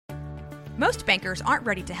Most bankers aren't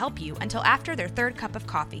ready to help you until after their third cup of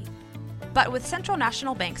coffee. But with Central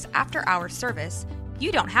National Bank's after-hours service,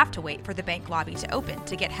 you don't have to wait for the bank lobby to open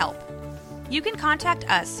to get help. You can contact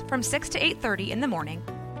us from 6 to 8:30 in the morning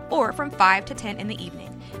or from 5 to 10 in the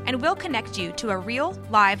evening, and we'll connect you to a real,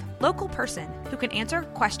 live, local person who can answer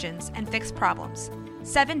questions and fix problems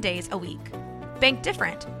 7 days a week. Bank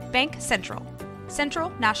different. Bank Central. Central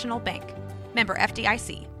National Bank. Member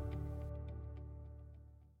FDIC.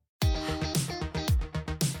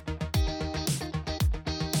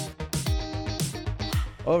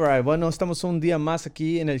 Alright, bueno, estamos un día más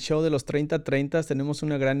aquí en el show de los 3030. Tenemos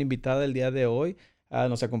una gran invitada el día de hoy.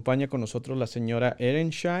 Nos acompaña con nosotros la señora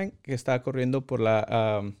Erin Shank, que está corriendo por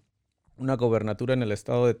una gobernatura en el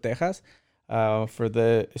estado de Texas. For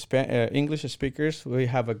the English speakers, we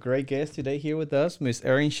have a great guest today here with us, Miss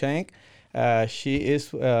Erin Shank.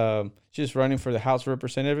 She's running for the House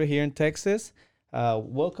Representative here in Texas.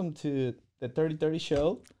 Welcome to the 3030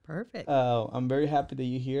 show. Perfect. I'm very happy that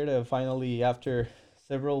you're here to finally, after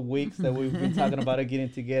several weeks that we've been talking about it, getting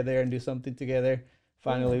together and do something together.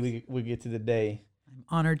 Finally, we get to the day. I'm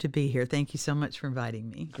honored to be here. Thank you so much for inviting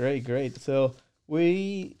me. Great. So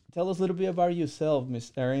tell us a little bit about yourself,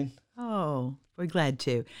 Miss Erin. Oh, we're glad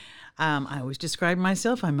to. I always describe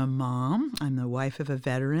myself. I'm a mom. I'm the wife of a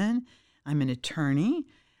veteran. I'm an attorney.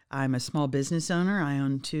 I'm a small business owner. I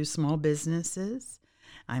own 2 small businesses.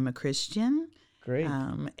 I'm a Christian. Great.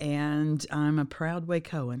 And I'm a proud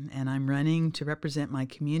Wacoan, and I'm running to represent my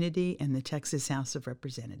community in the Texas House of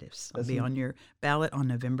Representatives. I'll be on your ballot on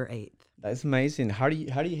November 8th. That's amazing. How do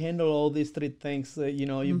you handle all these 3 things?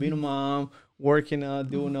 You've been a mom, working,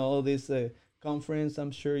 doing all this conference.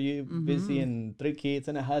 I'm sure you're busy, and 3 kids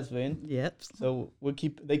and a husband. Yep. So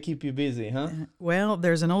they keep you busy, huh? Well,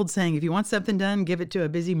 there's an old saying: if you want something done, give it to a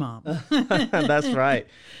busy mom. That's right.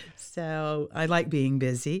 So I like being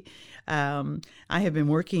busy. I have been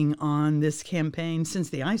working on this campaign since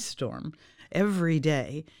the ice storm every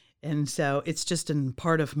day. And so it's just a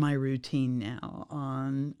part of my routine now.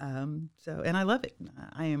 And I love it.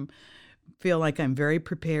 Feel like I'm very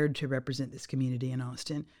prepared to represent this community in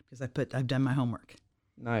Austin because I've done my homework.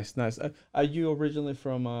 Nice. Are you originally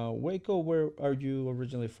from Waco? Where are you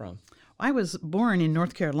originally from? I was born in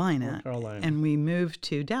North Carolina. Carolina. And we moved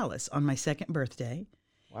to Dallas on my 2nd birthday.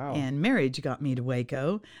 Wow. And marriage got me to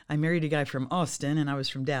Waco. I married a guy from Austin, and I was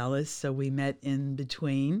from Dallas, so we met in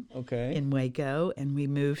between in Waco, and we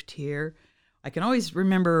moved here. I can always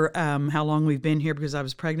remember how long we've been here because I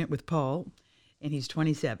was pregnant with Paul, and he's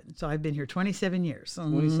 27. So I've been here 27 years.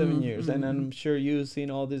 27 years. And I'm sure you've seen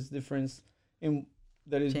all this difference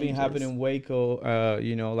that has been happening in Waco.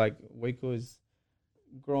 Like Waco is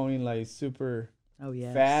growing like super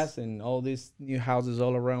fast, and all these new houses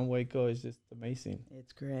all around Waco is just amazing.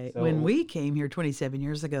 It's great. So, when we came here 27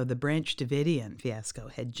 years ago, the Branch Davidian fiasco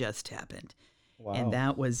had just happened. Wow. And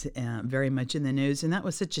that was very much in the news. And that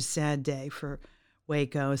was such a sad day for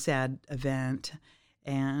Waco, a sad event.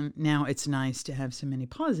 And now it's nice to have so many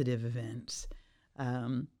positive events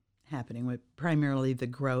happening with primarily the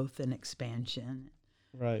growth and expansion.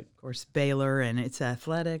 Right. Of course, Baylor and its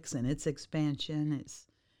athletics and its expansion.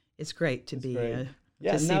 It's great to see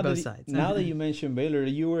both sides. Now that you mentioned Baylor,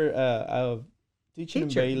 you were a teacher in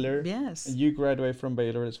Baylor. Yes. And you graduated from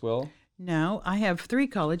Baylor as well? No, I have 3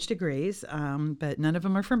 college degrees, but none of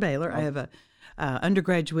them are from Baylor. I have a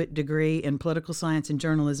undergraduate degree in political science and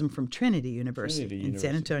journalism from Trinity University in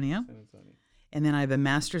San Antonio. And then I have a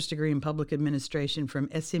master's degree in public administration from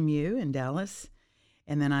SMU in Dallas.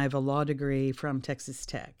 And then I have a law degree from Texas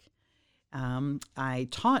Tech. I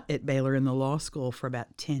taught at Baylor in the law school for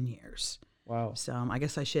about 10 years. Wow. So I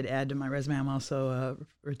guess I should add to my resume, I'm also a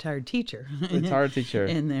retired teacher. Retired teacher.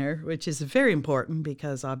 In there, which is very important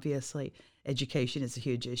because obviously education is a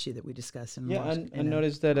huge issue that we discuss in I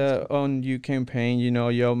noticed that on your campaign,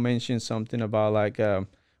 you mentioned something about like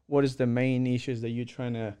what is the main issues that you're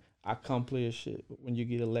trying to accomplish when you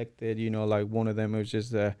get elected. Like one of them was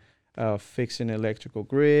just fixing electrical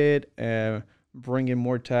grid, bringing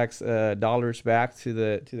more tax dollars back to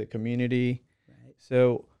the community. Right.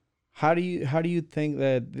 So how do you think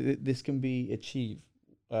that this can be achieved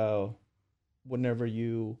whenever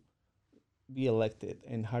you be elected,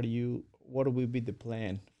 and what will be the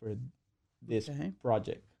plan for this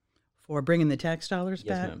project for bringing the tax dollars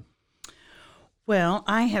back? Yes, ma'am. Well,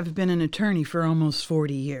 I have been an attorney for almost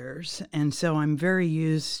 40 years, and so I'm very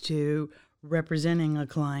used to representing a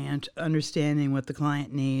client, understanding what the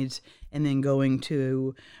client needs, and then going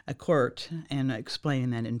to a court and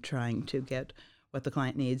explaining that and trying to get what the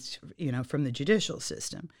client needs, from the judicial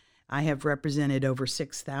system. I have represented over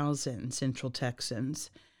 6,000 Central Texans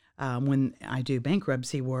when I do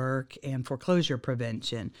bankruptcy work and foreclosure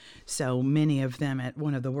prevention. So many of them at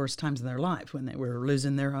one of the worst times in their life when they were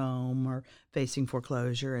losing their home or facing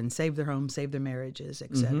foreclosure, and save their home, save their marriages,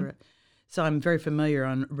 etc. So I'm very familiar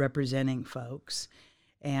on representing folks.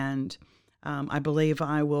 And I believe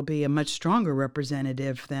I will be a much stronger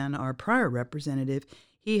representative than our prior representative.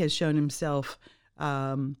 He has shown himself,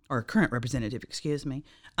 or current representative,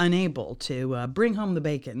 unable to bring home the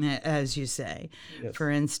bacon, as you say. Yes. For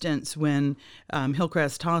instance, when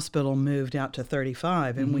Hillcrest Hospital moved out to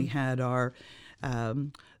 35 and we had our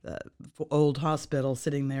old hospital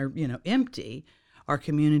sitting there, empty, our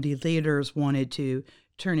community leaders wanted to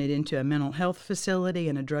turn it into a mental health facility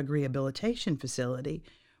and a drug rehabilitation facility,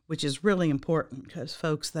 which is really important because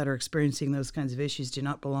folks that are experiencing those kinds of issues do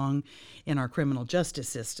not belong in our criminal justice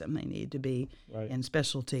system. They need to be in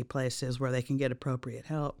specialty places where they can get appropriate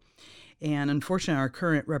help. And unfortunately, our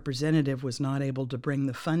current representative was not able to bring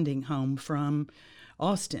the funding home from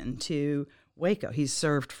Austin to Waco. He's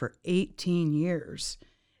served for 18 years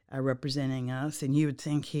representing us, and you would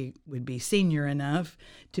think he would be senior enough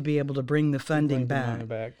to be able to bring the funding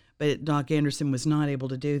back. But Doc Anderson was not able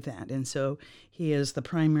to do that. And so he is the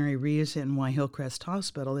primary reason why Hillcrest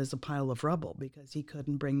Hospital is a pile of rubble, because he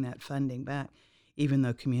couldn't bring that funding back, even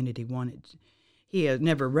though community wanted. He had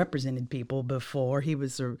never represented people before. He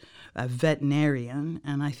was a veterinarian.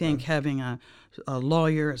 And I think having a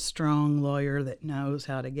lawyer, a strong lawyer that knows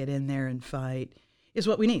how to get in there and fight is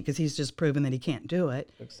what we need, because he's just proven that he can't do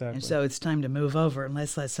it. Exactly. And so it's time to move over and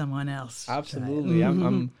let's let someone else. Absolutely.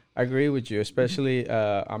 I agree with you, especially,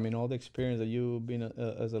 all the experience that you've been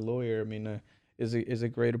as a lawyer, is a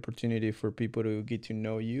great opportunity for people to get to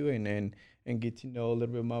know you and get to know a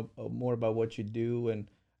little bit more about what you do. And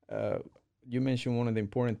you mentioned one of the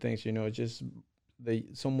important things, just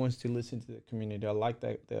someone's to listen to the community. I like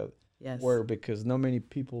that word, because not many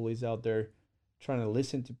people is out there trying to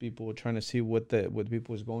listen to people, trying to see what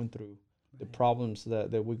people is going through, the problems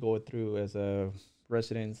that we go through as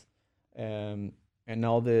residents, and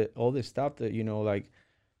all the stuff that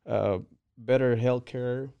better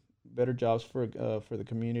healthcare, better jobs for the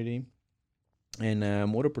community, and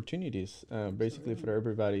more opportunities basically for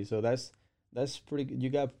everybody. So that's pretty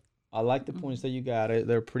good. I like the points that you got.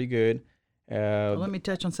 They're pretty good. Well, let me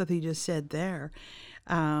touch on something you just said there.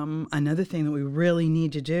 Another thing that we really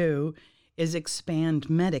need to do is expand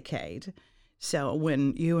Medicaid. So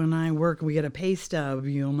when you and I work, we get a pay stub,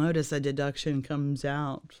 you'll notice a deduction comes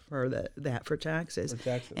out for for taxes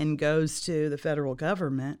and goes to the federal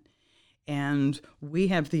government. And we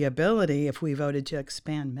have the ability, if we voted to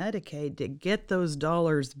expand Medicaid, to get those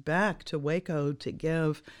dollars back to Waco to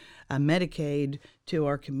give Medicaid to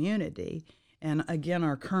our community. And again,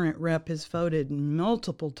 our current rep has voted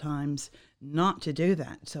multiple times not to do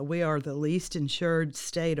that. So we are the least insured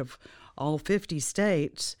state of all 50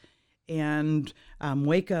 states. And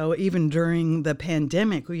Waco, even during the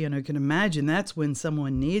pandemic, you can imagine that's when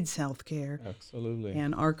someone needs health care. Absolutely.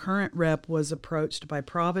 And our current rep was approached by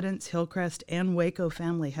Providence, Hillcrest, and Waco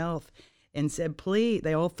Family Health and said,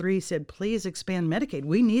 they all three said, please expand Medicaid.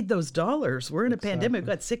 We need those dollars. We're in a pandemic. We've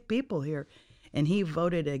got sick people here. And he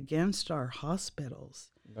voted against our hospitals.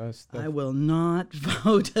 I will not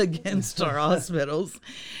vote against our hospitals.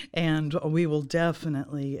 And we will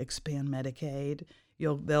definitely expand Medicaid.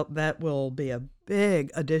 That will be a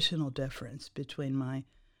big additional difference between my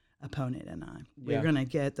opponent and I. We're going to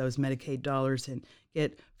get those Medicaid dollars and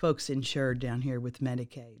get folks insured down here with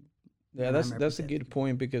Medicaid. Yeah, that's a good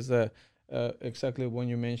point, because exactly when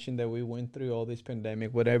you mentioned that we went through all this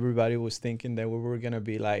pandemic, what everybody was thinking that we were going to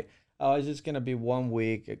be like, oh, it's just going to be 1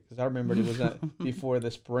 week. Because I remember it was before the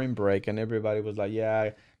spring break, and everybody was like, yeah,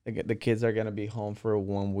 the kids are going to be home for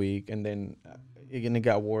 1 week. And then it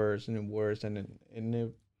got worse and worse. And it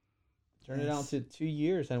turned it out to 2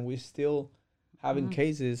 years, and we still having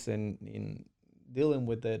cases and dealing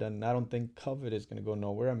with it. And I don't think COVID is going to go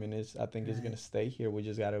nowhere. I think it's going to stay here. We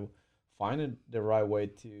just got to find the right way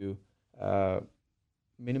to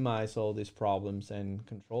minimize all these problems and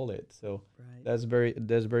control it. So that's very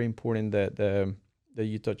important that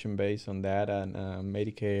you touch on base on that, and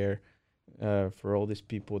Medicare for all these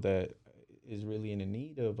people that is really in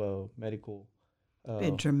need of a medical.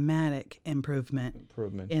 A dramatic improvement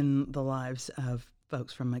in the lives of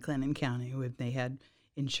folks from McLennan County. When they had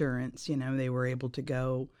insurance, they were able to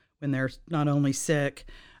go when they're not only sick,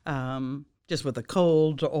 just with a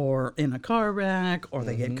cold or in a car wreck, or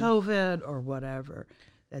they get COVID or whatever.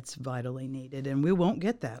 That's vitally needed, and we won't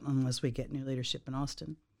get that unless we get new leadership in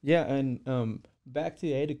Austin. Yeah, and back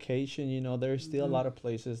to education, there's still a lot of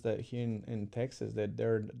places that here in Texas that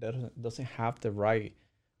doesn't have the right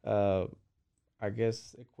I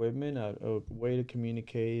guess, equipment, a way to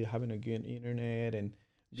communicate, having a good internet, and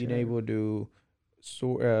being Sure. able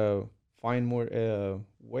to find more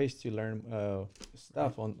ways to learn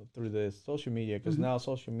stuff on through the social media. Because now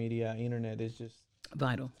social media, internet is just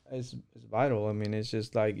Vital. is vital. I mean, it's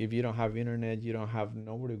just like if you don't have internet, you don't have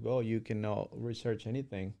nowhere to go. You cannot research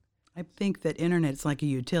anything. I think that internet's like a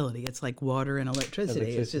utility. It's like water and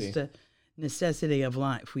electricity. It's just a necessity of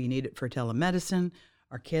life. We need it for telemedicine.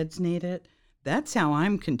 Our kids need it. That's how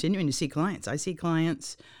I'm continuing to see clients. I see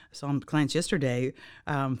clients, saw clients yesterday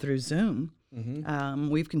through Zoom.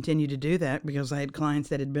 We've continued to do that because I had clients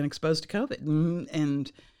that had been exposed to COVID. And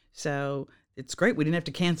so it's great. We didn't have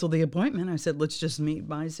to cancel the appointment. I said, let's just meet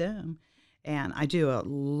by Zoom. And I do a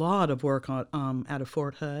lot of work out of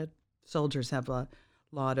Fort Hood. Soldiers have a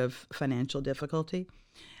lot of financial difficulty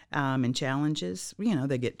and challenges. You know,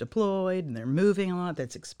 they get deployed and they're moving a lot.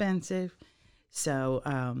 That's expensive. So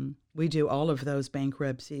we do all of those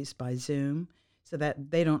bankruptcies by Zoom so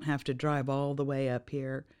that they don't have to drive all the way up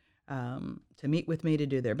here to meet with me to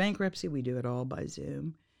do their bankruptcy. We do it all by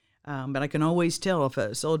Zoom. But I can always tell if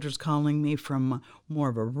a soldier's calling me from more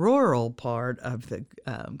of a rural part of the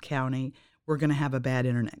county, we're going to have a bad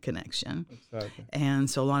internet connection. Exactly. And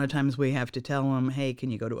so a lot of times we have to tell them, hey, can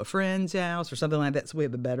you go to a friend's house or something like that so we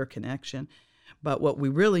have a better connection. But what we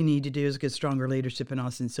really need to do is get stronger leadership in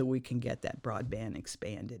Austin so we can get that broadband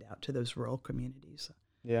expanded out to those rural communities.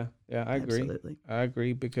 Yeah, I agree. Absolutely. I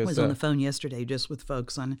agree because I was on the phone yesterday just with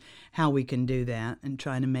folks on how we can do that and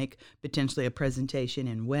trying to make potentially a presentation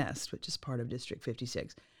in West, which is part of District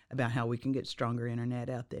 56, about how we can get stronger internet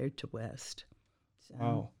out there to West. So,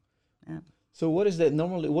 wow. Yeah. So what is that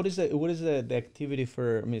normally? What is the activity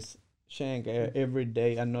for Miss Shank every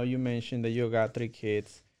day? I know you mentioned that you got 3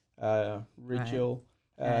 kids. Rachel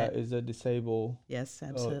is a disabled. Yes,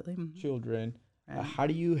 absolutely. Children. Right. How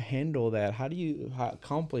do you handle that? How do you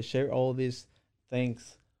accomplish all these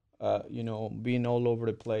things? Being all over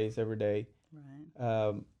the place every day.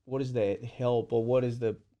 Right. What is the help, or what is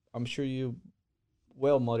the? I'm sure you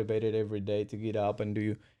well motivated every day to get up and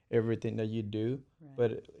do everything that you do. Right.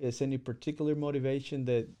 But is any particular motivation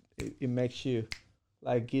that it makes you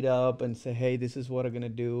like get up and say, "Hey, this is what I'm gonna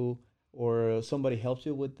do," or somebody helps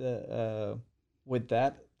you with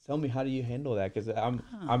that? Tell me, how do you handle that? Because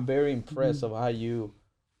I'm very impressed of how you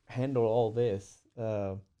handle all this.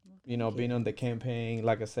 Being on the campaign,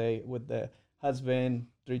 like I say, with the husband,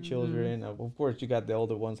 3 children. Of course, you got the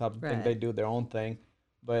older ones. I think they do their own thing,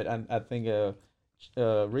 but I think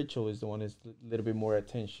Rachel is the one that's a little bit more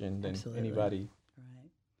attention than anybody. Right.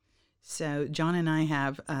 So John and I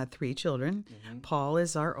have 3 children. Paul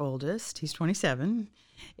is our oldest. He's 27,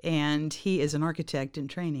 and he is an architect in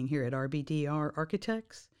training here at RBDR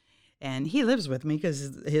Architects. And he lives with me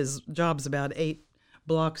because his job's about 8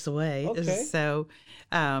 blocks away. Okay. So,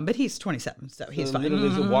 but he's 27, so he's fine. A little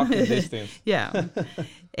bit of walking distance. Yeah.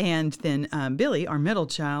 And then Billy, our middle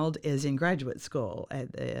child, is in graduate school at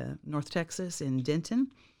North Texas in Denton.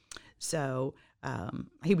 So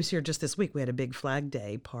he was here just this week. We had a big Flag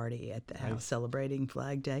Day party at the house celebrating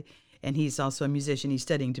Flag Day. And he's also a musician. He's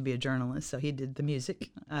studying to be a journalist, so he did the music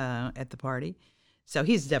at the party. So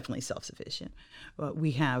he's definitely self-sufficient.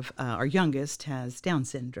 We have our youngest has Down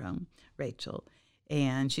syndrome, Rachel,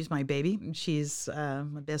 and she's my baby. She's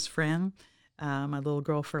my best friend, my little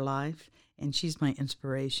girl for life, and she's my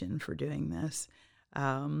inspiration for doing this.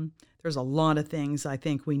 There's a lot of things I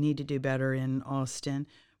think we need to do better in Austin,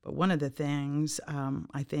 but one of the things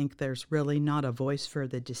I think there's really not a voice for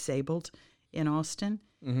the disabled in Austin,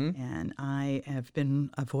 and I have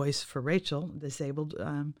been a voice for Rachel, disabled,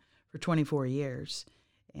 for 24 years.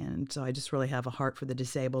 And so I just really have a heart for the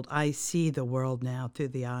disabled. I see the world now through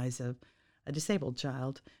the eyes of a disabled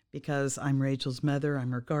child because I'm Rachel's mother,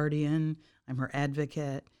 I'm her guardian, I'm her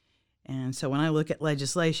advocate. And so when I look at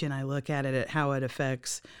legislation, I look at it at how it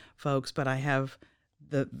affects folks, but I have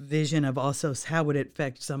the vision of also how would it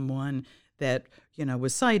affect someone that,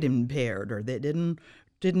 was sight impaired or that didn't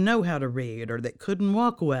know how to read or that couldn't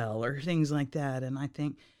walk well or things like that. And I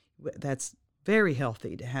think that's very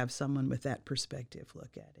healthy to have someone with that perspective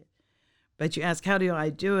look at it. But you ask, how do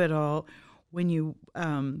I do it all? When you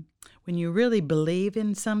really believe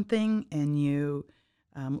in something and you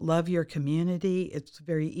love your community, it's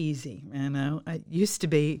very easy. I used to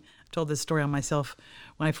be, I told this story on myself,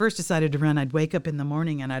 when I first decided to run, I'd wake up in the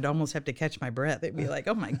morning and I'd almost have to catch my breath. It'd be like,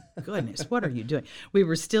 oh my goodness, what are you doing? We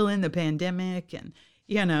were still in the pandemic and,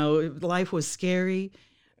 life was scary.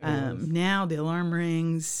 Now the alarm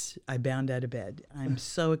rings, I bound out of bed. I'm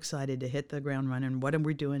so excited to hit the ground running. What are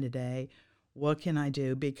we doing today? What can I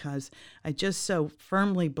do? Because I just so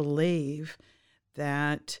firmly believe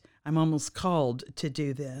that I'm almost called to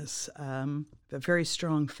do this, a very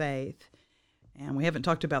strong faith. And we haven't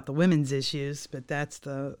talked about the women's issues, but that's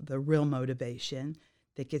the real motivation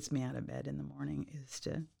that gets me out of bed in the morning is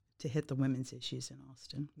to hit the women's issues in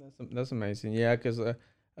Austin. That's amazing. Yeah, because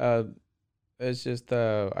it's just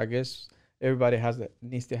I guess everybody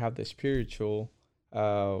needs to have the spiritual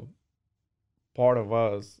part of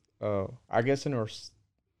us. I guess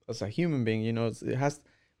as a human being, you know,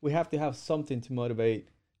 we have to have something to motivate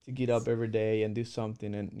to get up every day and do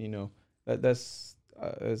something, and you know that's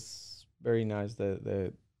it's very nice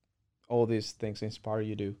that all these things inspire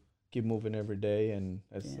you to keep moving every day, and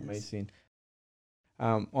that's amazing.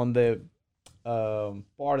 On the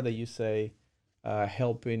part that you say,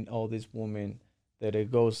 helping all these women, that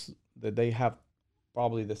they have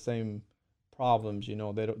probably the same problems, you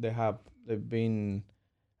know, they've been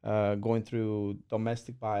going through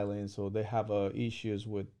domestic violence, or they have issues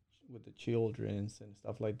with the children and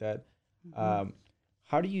stuff like that. Mm-hmm.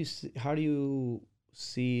 How do you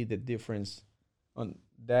see the difference on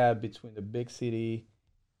that between the big city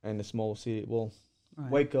and the small city? Well, right.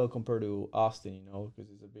 Waco compared to Austin, you know, because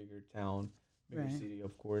it's a bigger town, bigger right. city,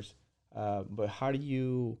 of course. But how do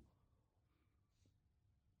you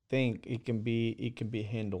think it can be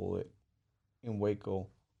handled in Waco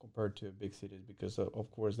compared to big cities? Because of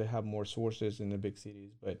course they have more sources in the big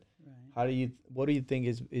cities, but right. What do you think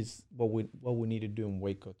is what we need to do in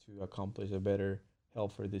Waco to accomplish a better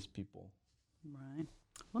health for these people? Right.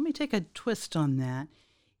 Let me take a twist on that.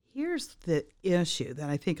 Here's the issue that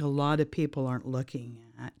I think a lot of people aren't looking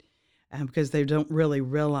at because they don't really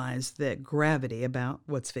realize the gravity about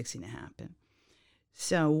what's fixing to happen.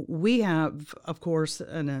 So we have, of course,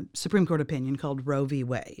 a Supreme Court opinion called Roe v.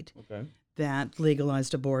 Wade that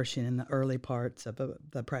legalized abortion in the early parts of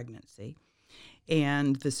the pregnancy.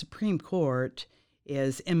 And the Supreme Court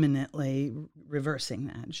is imminently reversing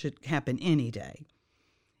that. It should happen any day.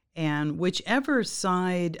 And whichever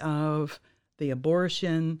side of the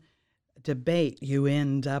abortion debate you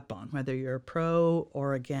end up on, whether you're pro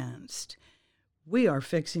or against, we are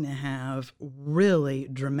fixing to have really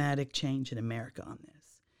dramatic change in America on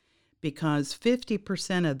this, because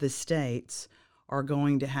 50% of the states are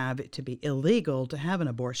going to have it to be illegal to have an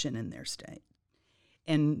abortion in their state.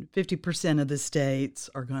 And 50% of the states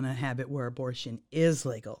are going to have it where abortion is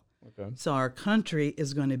legal. Okay. So our country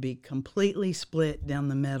is going to be completely split down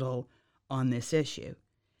the middle on this issue.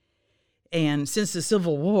 And since the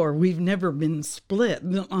Civil War, we've never been split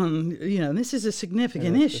on, you know, this is a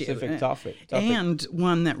significant issue. Specific topic. And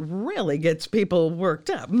one that really gets people worked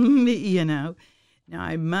up, you know. Now,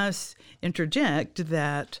 I must interject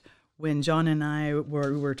that when John and I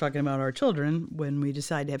were talking about our children, when we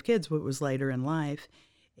decided to have kids, it was later in life,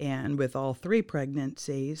 and with all 3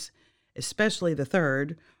 pregnancies, especially the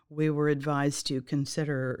third, we were advised to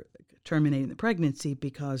consider terminating the pregnancy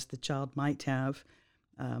because the child might have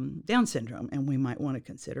Down syndrome, and we might want to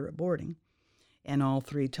consider aborting. And all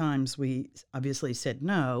 3 times we obviously said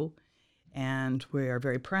no, and we are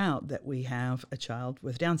very proud that we have a child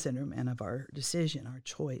with Down syndrome and of our decision, our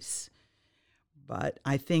choice. But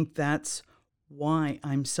I think that's why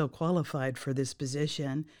I'm so qualified for this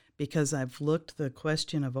position, because I've looked the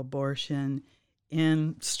question of abortion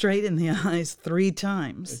straight in the eyes 3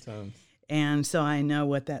 times. And so I know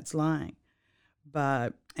what that's like.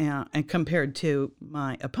 But and compared to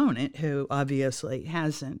my opponent, who obviously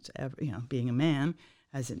hasn't ever, you know, being a man,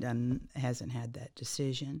 hasn't had that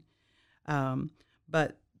decision.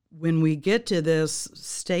 But when we get to this,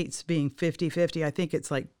 states being 50-50, I think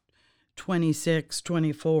it's like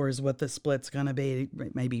 26-24 is what the split's going to be,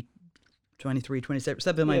 maybe 23-27,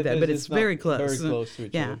 something like that. But it's very close. Very close to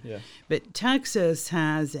each other. Yeah. But Texas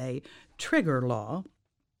has a trigger law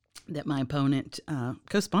that my opponent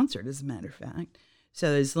co-sponsored, as a matter of fact. So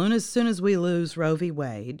as soon as we lose Roe v.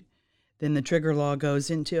 Wade, then the trigger law goes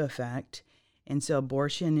into effect, and so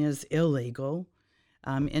abortion is illegal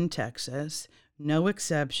in Texas. No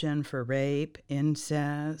exception for rape,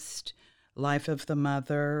 incest, life of the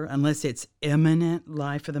mother, unless it's imminent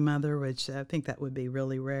life of the mother, which I think that would be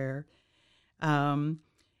really rare. And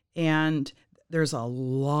there's a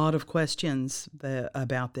lot of questions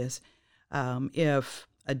about this. If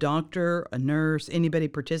a doctor, a nurse, anybody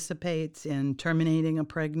participates in terminating a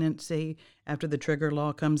pregnancy after the trigger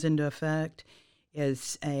law comes into effect,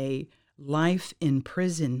 is a life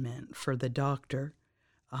imprisonment for the doctor,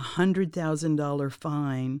 $100,000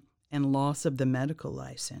 fine, and loss of the medical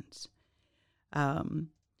license.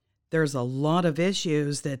 There's a lot of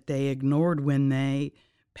issues that they ignored when they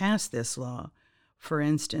passed this law. For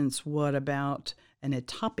instance, what about an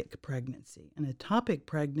ectopic pregnancy? An ectopic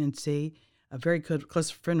pregnancy, a very close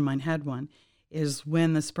friend of mine had one. is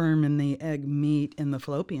when the sperm and the egg meet in the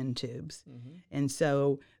fallopian tubes. And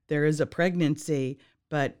so there is a pregnancy,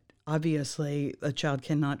 but obviously a child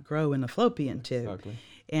cannot grow in a fallopian tube. Exactly.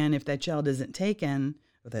 And if that child isn't taken,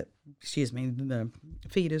 the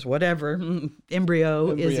fetus, whatever,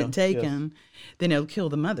 embryo isn't taken, then it'll kill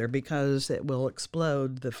the mother because it will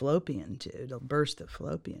explode the fallopian tube. It'll burst the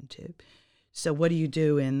fallopian tube. So what do you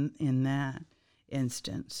do in that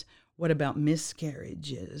instance? What about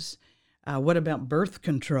miscarriages? What about birth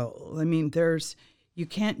control? I mean, you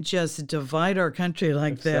can't just divide our country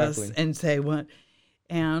like this and say what.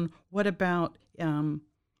 And what about,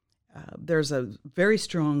 there's a very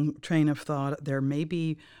strong train of thought. There may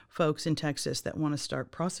be folks in Texas that want to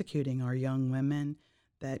start prosecuting our young women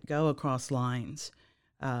that go across lines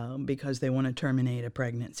because they want to terminate a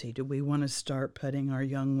pregnancy. Do we want to start putting our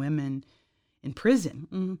young women in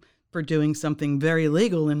prison for doing something very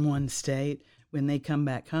legal in one state when they come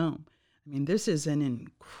back home? I mean, this is an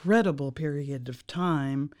incredible period of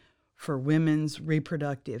time for women's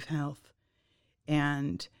reproductive health.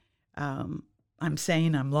 And I'm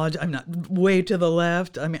saying I'm not way to the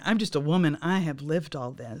left. I mean, I'm just a woman. I have lived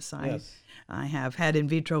all this. I have had in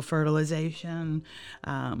vitro fertilization.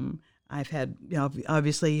 I've had,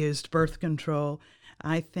 obviously used birth control.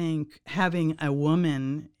 I think having a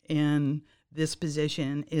woman in this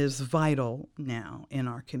position is vital now in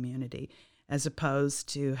our community, as opposed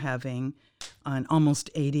to having an almost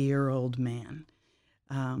 80-year-old man.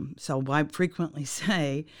 So I frequently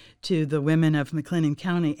say to the women of McLennan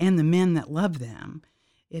County and the men that love them,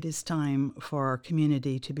 it is time for our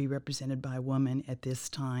community to be represented by a woman at this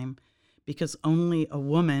time, because only a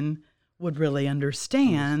woman would really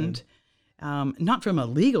understand. Not from a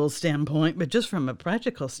legal standpoint, but just from a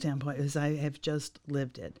practical standpoint, as I have just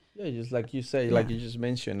lived it. Yeah, just like you say, like you just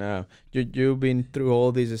mentioned, you've been through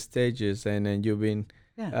all these stages, and then you've been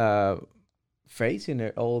facing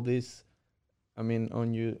all this. I mean,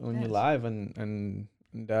 on your life, and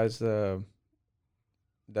that's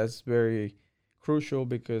very crucial,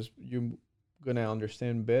 because you're gonna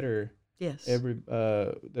understand better. Yes.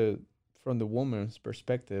 From the woman's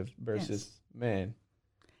perspective versus man.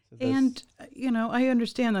 And, I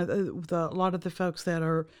understand that a lot of the folks that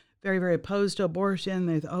are very, very opposed to abortion,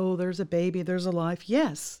 there's a baby, there's a life.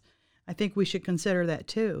 Yes, I think we should consider that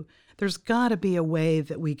too. There's got to be a way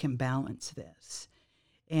that we can balance this.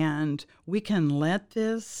 And we can let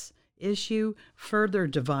this issue further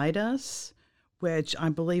divide us, which I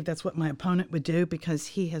believe that's what my opponent would do, because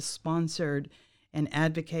he has sponsored and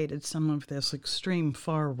advocated some of this extreme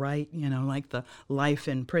far right, like the life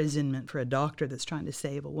imprisonment for a doctor that's trying to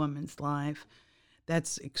save a woman's life.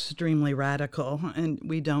 That's extremely radical, and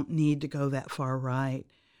we don't need to go that far right.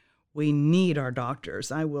 We need our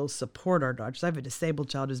doctors. I will support our doctors. I have a disabled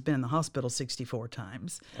child who's been in the hospital 64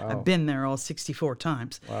 times. Wow. I've been there all 64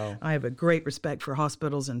 times. Wow. I have a great respect for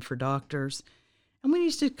hospitals and for doctors. And we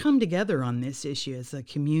need to come together on this issue as a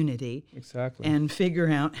community. Exactly. And figure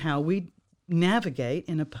out how we navigate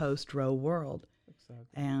in a post-Roe world. Exactly.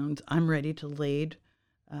 And I'm ready to lead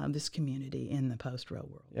this community in the post-Roe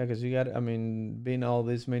world. Yeah, because been all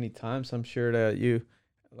this many times, I'm sure that you,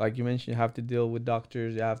 like you mentioned, you have to deal with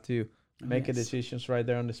doctors. You have to make a decisions right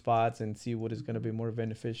there on the spots and see what is going to be more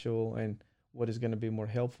beneficial and what is going to be more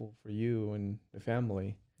helpful for you and the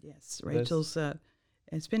family. Yes, Rachel's...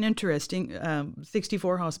 It's been interesting.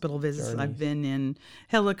 64 hospital visits. Journeys. I've been in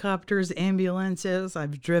helicopters, ambulances.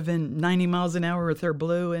 I've driven 90 miles an hour with her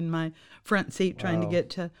Blue in my front seat trying to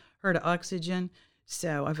get her to oxygen.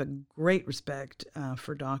 So I have a great respect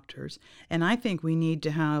for doctors. And I think we need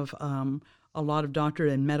to have a lot of doctor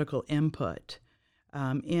and medical input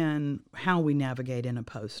in how we navigate in a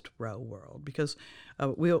post-Roe world, because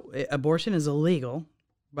abortion is illegal.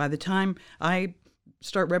 By the time I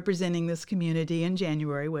start representing this community in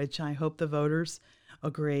January, which I hope the voters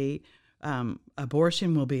agree,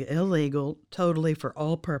 abortion will be illegal totally for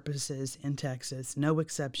all purposes in Texas. No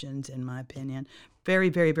exceptions, in my opinion. Very,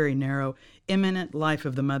 very, very narrow, imminent life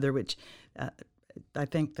of the mother, which I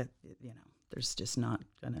think that, there's just not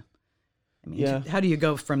going to, how do you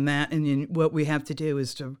go from that? And what we have to do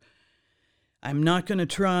is I'm not going to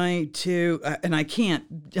try to, and I can't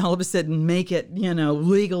all of a sudden make it,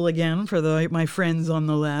 legal again for my friends on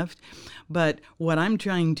the left. But what I'm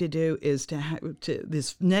trying to do is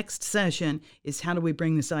this next session is how do we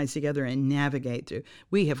bring the sides together and navigate through.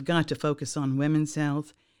 We have got to focus on women's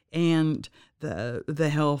health and the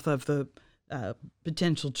health of the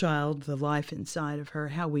potential child, the life inside of her,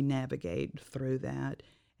 how we navigate through that,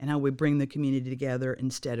 and how we bring the community together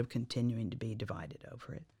instead of continuing to be divided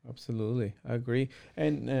over it. Absolutely. I agree.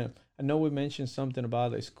 And I know we mentioned something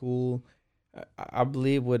about a school I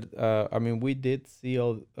believe with I mean we did see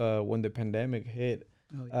all when the pandemic hit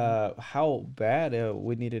how bad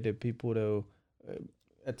we needed the people to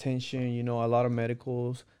attention, you know, a lot of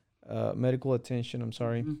medical attention, I'm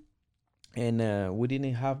sorry. And we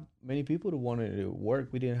didn't have many people who wanted to work.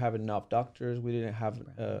 We didn't have enough doctors. We didn't have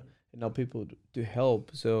enough people to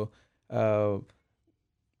help. So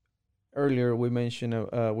earlier we mentioned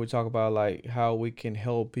we talk about like how we can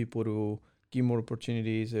help people to give more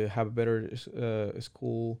opportunities, have a better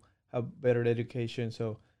school, have better education.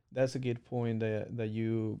 So that's a good point that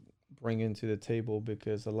you bring into the table,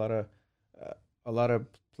 because a lot of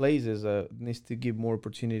places needs to give more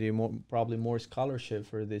opportunity, more probably more scholarship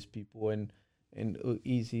for these people, and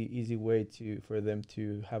easy way to for them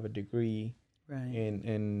to have a degree, right,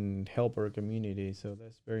 and help our community. So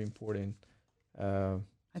that's very important.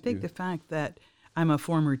 I think the fact that I'm a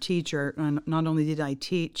former teacher, and not only did I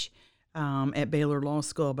teach at Baylor Law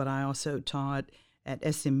School, but I also taught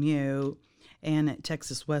at SMU and at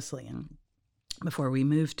Texas Wesleyan before we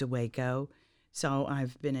moved to Waco. So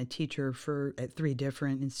I've been a teacher at 3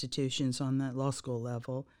 different institutions on the law school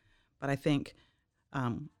level. But I think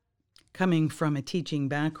coming from a teaching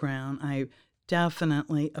background, I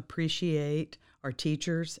definitely appreciate our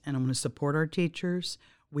teachers, and I'm going to support our teachers.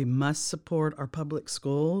 We must support our public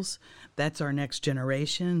schools. That's our next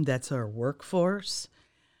generation. That's our workforce.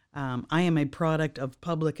 I am a product of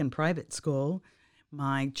public and private school.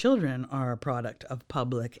 My children are a product of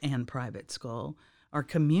public and private school. Our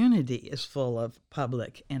community is full of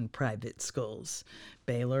public and private schools.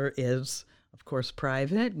 Baylor is, of course,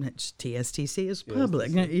 private. TSTC is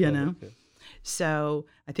public, you know. Yeah. So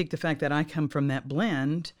I think the fact that I come from that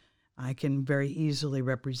blend, I can very easily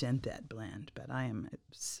represent that blend. But I am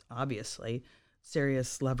obviously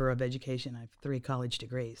serious lover of education. I have 3 college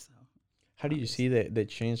degrees. So how do you see the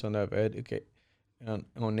change on that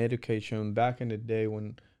on education back in the day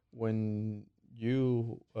when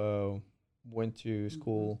you went to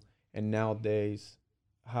school, and nowadays,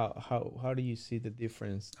 how do you see the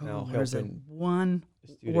difference now? There's a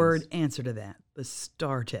one-word answer to that: the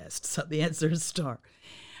STAR test. So the answer is STAR.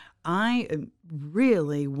 I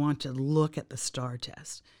really want to look at the STAR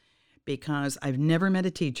test because I've never met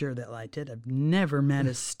a teacher that liked it. I've never met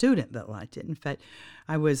a student that liked it. In fact,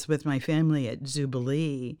 I was with my family at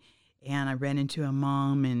Jubilee, and I ran into a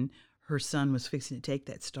mom, and her son was fixing to take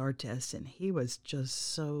that STAR test, and he was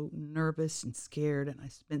just so nervous and scared, and I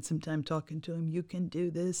spent some time talking to him. You can do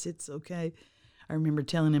this. It's okay. I remember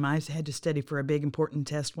telling him I had to study for a big important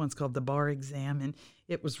test once called the bar exam, and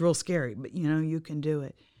it was real scary, but, you know, you can do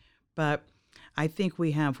it. But I think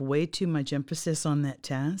we have way too much emphasis on that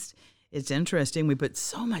test. It's interesting. We put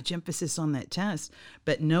so much emphasis on that test,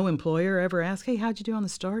 but no employer ever asks, hey, how'd you do on the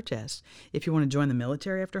STAR test? If you want to join the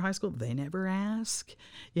military after high school, they never ask.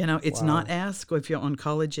 You know, it's not asked if you're on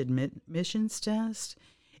college admissions test.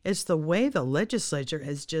 It's the way the legislature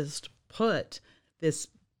has just put this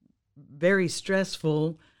very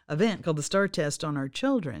stressful event called the STAR test on our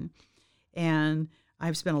children. And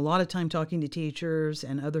I've spent a lot of time talking to teachers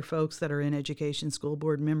and other folks that are in education, school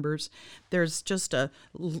board members. There's just a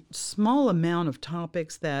small amount of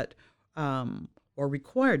topics that are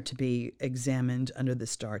required to be examined under the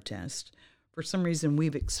STAR test. For some reason,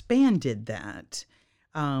 we've expanded that,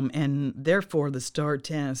 and therefore the STAR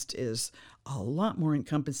test is a lot more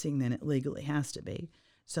encompassing than it legally has to be.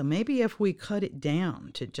 So maybe if we cut it down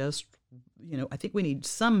to just, you know, I think we need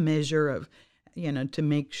some measure of, you know, to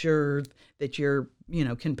make sure that you're, you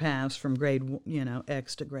know, can pass from grade, you know,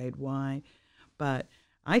 X to grade Y. But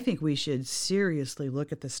I think we should seriously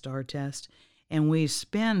look at the STAR test. And we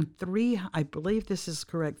spend I believe this is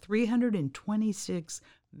correct, $326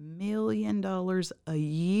 million a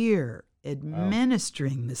year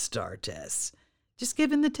administering the STAR test. Just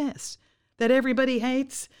giving the test that everybody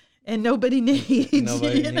hates and nobody needs.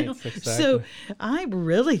 Nobody needs, exactly. So I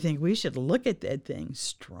really think we should look at that thing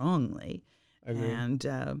strongly. Agreed. And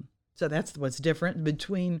so that's what's different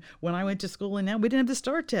between when I went to school and now. We didn't have the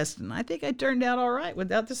STAR test, and I think I turned out all right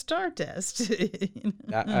without the STAR test.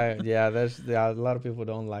 There's a lot of people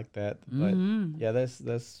don't like that, but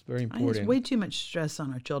that's very important. There's way too much stress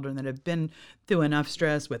on our children that have been through enough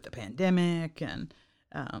stress with the pandemic and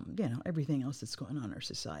you know, everything else that's going on in our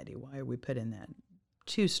society. Why are we putting that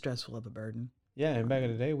too stressful of a burden? Yeah, and back in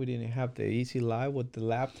the day, we didn't have the easy life with the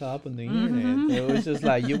laptop and the internet. So it was just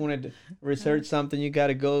like you wanted to research something, you got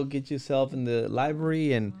to go get yourself in the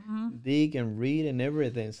library and dig and read and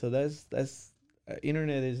everything. So that's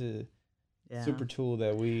internet is a super tool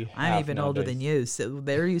that we have. I'm even nowadays. older than you. So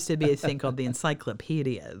there used to be a thing called the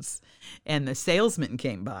encyclopedias, and the salesman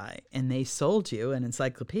came by and they sold you an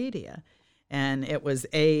encyclopedia. And it was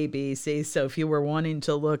A, B, C. So if you were wanting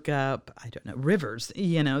to look up, I don't know, rivers,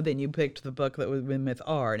 then you picked the book that would begin with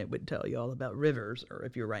R, and it would tell you all about rivers, or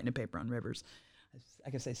if you're writing a paper on rivers. I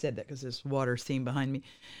guess I said that because there's water scene behind me.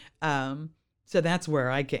 So that's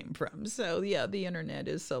where I came from. So, yeah, the internet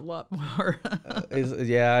is a lot more. It's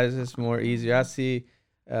just more easier. I see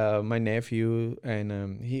my nephew,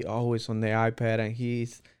 and he always on the iPad, and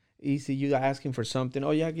he's easy. You asking for something.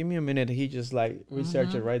 Oh, yeah, give me a minute. He just like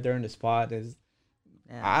research it right there in the spot.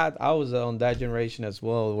 I was on that generation as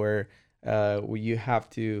well, where you have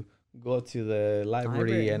to go to the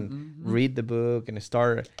library and read the book and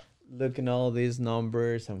start looking all these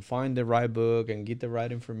numbers and find the right book and get the right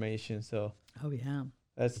information. So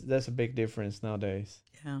that's a big difference nowadays.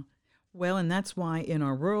 Yeah. Well, and that's why in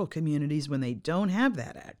our rural communities, when they don't have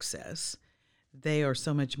that access, they are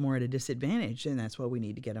so much more at a disadvantage, and that's why we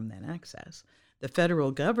need to get them that access. The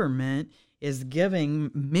federal government is giving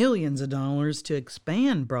millions of dollars to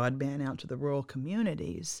expand broadband out to the rural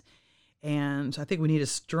communities. And I think we need a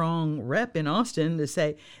strong rep in Austin to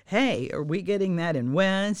say, hey, are we getting that in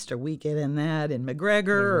West? Are we getting that in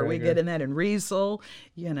McGregor? Are we getting that in Riesel?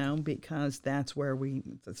 Because that's where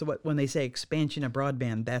when they say expansion of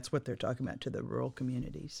broadband, that's what they're talking about to the rural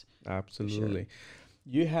communities. Absolutely.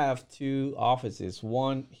 You have 2 offices,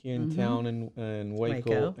 one here in town in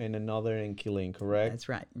Waco and another in Killeen, correct? That's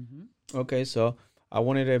right. Okay, so I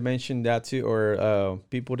wanted to mention that too, or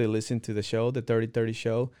people to listen to the show, the 3030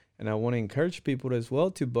 show, and I want to encourage people as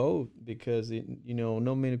well to vote, because,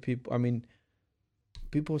 not many people,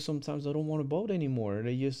 people sometimes don't want to vote anymore.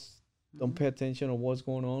 They just don't pay attention to what's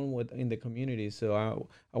going on in the community. So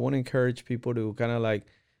I want to encourage people to kind of like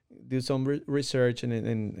do some research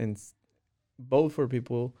and vote for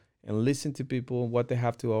people and listen to people, what they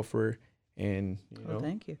have to offer, and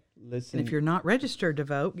thank you. Listen. And if you're not registered to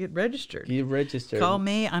vote, get registered. Get registered. Call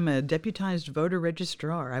me. I'm a deputized voter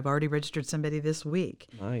registrar. I've already registered somebody this week.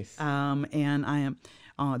 Nice. And I am.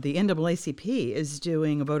 The NAACP is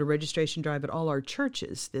doing a voter registration drive at all our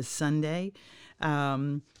churches this Sunday,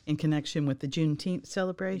 in connection with the Juneteenth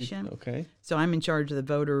celebration. Okay. So I'm in charge of the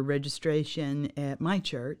voter registration at my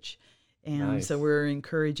church. And so we're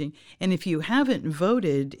encouraging. And if you haven't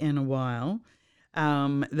voted in a while,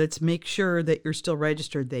 let's make sure that you're still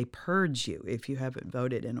registered. They purge you if you haven't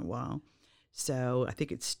voted in a while. So I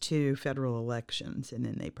think it's 2 federal elections, and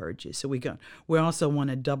then they purge you. So we also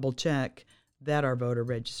want to double check that our voter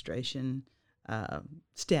registration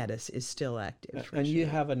status is still active. And you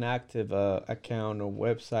have an active account or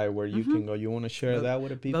website where you can go. You want to share that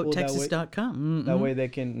with the people? VoteTexas.com. That way they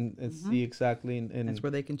can see exactly. And that's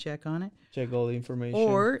where they can check on it. Check all the information.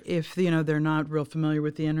 Or if they're not real familiar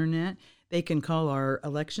with the internet, they can call our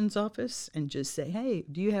elections office and just say, hey,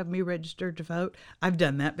 do you have me registered to vote? I've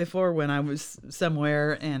done that before when I was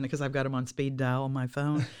somewhere, and because I've got them on speed dial on my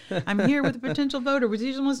phone. I'm here with a potential voter, but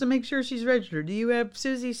she just wants to make sure she's registered. Do you have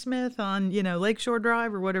Susie Smith on, Lakeshore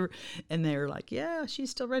Drive or whatever? And they're like, yeah, she's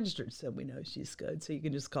still registered. So we know she's good. So you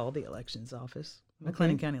can just call the elections office,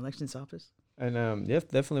 McLennan County Elections Office. And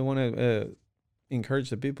definitely want to encourage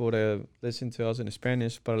the people to listen to us in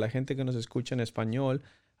Spanish. Para la gente que nos escucha en español,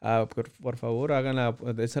 por favor,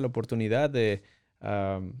 esa es la oportunidad de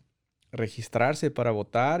registrarse para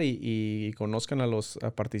votar y conozcan a los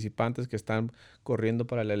participantes que están corriendo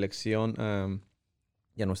para la elección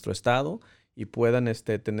y a nuestro estado, y puedan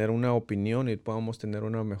tener una opinión y podamos tener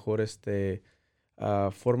una mejor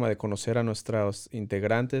forma de conocer a nuestros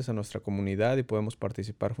integrantes, a nuestra comunidad, y podemos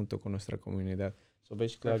participar junto con nuestra comunidad. So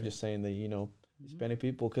basically, I'm just saying that, Hispanic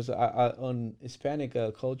people, because on Hispanic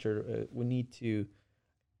culture, we need to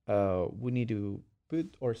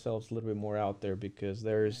put ourselves a little bit more out there, because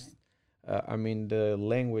there's, the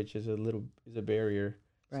language is a barrier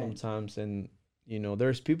sometimes, and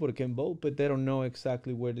there's people that can vote, but they don't know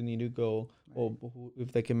exactly where they need to go, or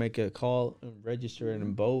if they can make a call and register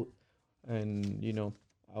and vote, and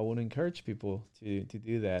I would encourage people to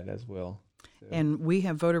do that as well. So. And we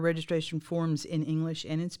have voter registration forms in English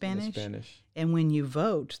and in Spanish. And when you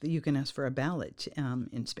vote, you can ask for a ballot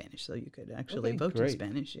in Spanish. So you could actually vote in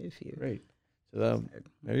Spanish if you... Great. So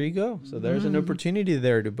there you go. So there's an opportunity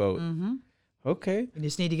there to vote. Okay. You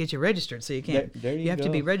just need to get you registered. So you can't... There you have go.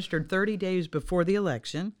 to be registered 30 days before the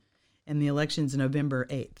election. And the election's November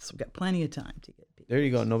 8th. So we've got plenty of time to get people. There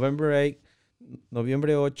you go.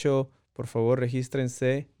 Noviembre 8, por favor,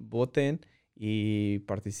 regístrense, voten y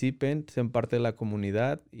participen, sean parte de la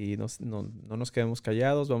comunidad, y no nos quedemos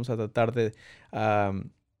callados. Vamos a tratar de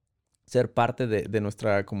ser parte de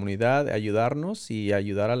nuestra comunidad, ayudarnos y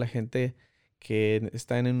ayudar a la gente que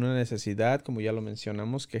está en una necesidad, como ya lo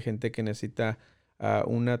mencionamos, que gente que necesita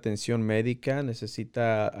una atención médica,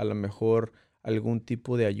 necesita a lo mejor algún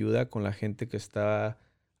tipo de ayuda con la gente que está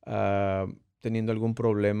teniendo algún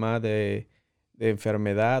problema de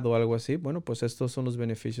enfermedad o algo así, bueno, pues estos son los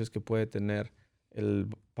beneficios que puede tener el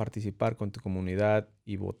participar con tu comunidad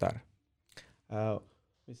y votar.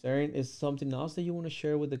 Ms. Erin, is something else that you want to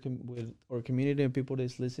share with with our community and people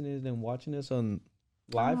that's listening and watching us on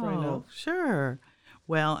live right now? Sure.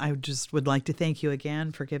 Well, I just would like to thank you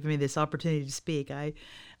again for giving me this opportunity to speak. I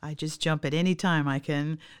just jump at any time I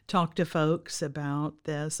can talk to folks about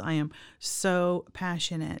this. I am so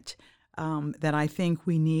passionate that I think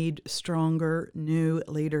we need stronger new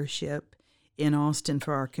leadership in Austin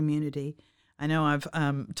for our community. I know I've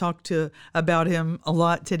talked about him a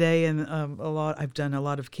lot today, and I've done a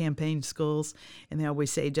lot of campaign schools, and they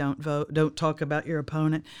always say don't talk about your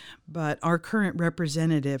opponent. But our current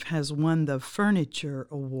representative has won the Furniture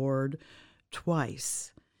Award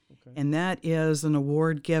twice. Okay. And that is an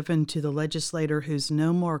award given to the legislator who's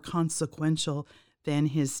no more consequential than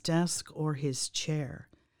his desk or his chair.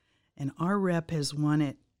 And our rep has won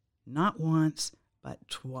it not once, but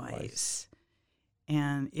twice.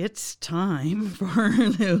 And it's time for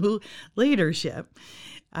new leadership.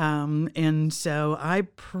 And so I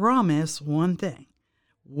promise one thing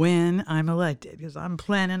when I'm elected, because I'm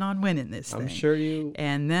planning on winning this thing. I'm sure you...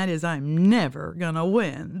 And that is I'm never going to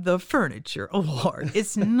win the Furniture Award.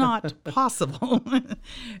 It's not possible.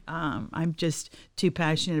 I'm just too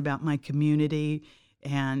passionate about my community,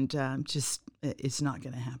 and it's not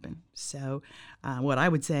going to happen. So what I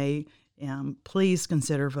would say, please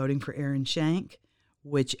consider voting for Erin Shank,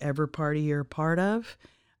 whichever party you're a part of.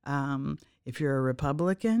 If you're a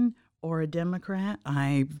Republican or a Democrat,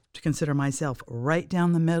 I consider myself right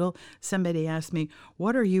down the middle. Somebody asked me,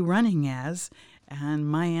 what are you running as? And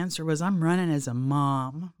my answer was, I'm running as a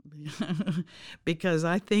mom because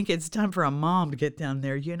I think it's time for a mom to get down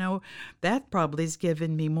there. You know, that probably has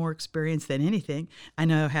given me more experience than anything. I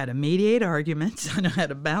know how to mediate arguments. I know how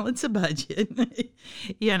to balance a budget.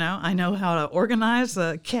 You know, I know how to organize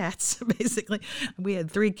cats, basically. We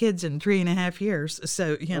had 3 kids in 3.5 years.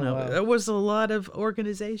 So, wow. There was a lot of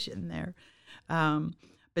organization there.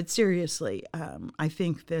 But seriously, I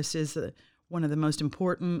think this is one of the most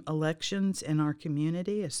important elections in our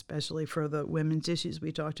community, especially for the women's issues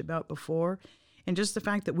we talked about before. And just the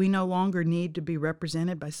fact that we no longer need to be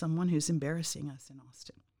represented by someone who's embarrassing us in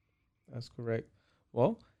Austin. That's correct.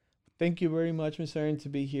 Well, thank you very much, Ms. Erin, to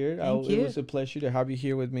be here. Thank you. It was a pleasure to have you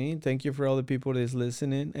here with me. Thank you for all the people that is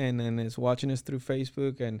listening and is watching us through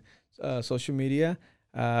Facebook and social media.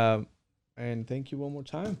 And thank you one more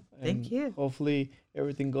time. Thank you. Hopefully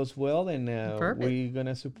everything goes well, and we're going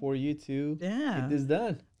to support you to get this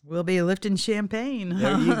done. We'll be lifting champagne.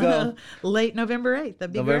 There you go. Late November 8th.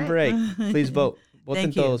 That'd be November great. 8th. Please vote.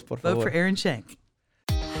 Thank you. Todos, por favor. Vote for Erin Shank.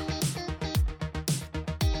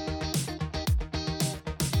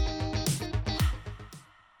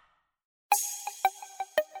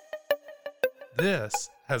 This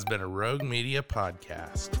has been a Rogue Media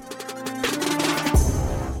podcast.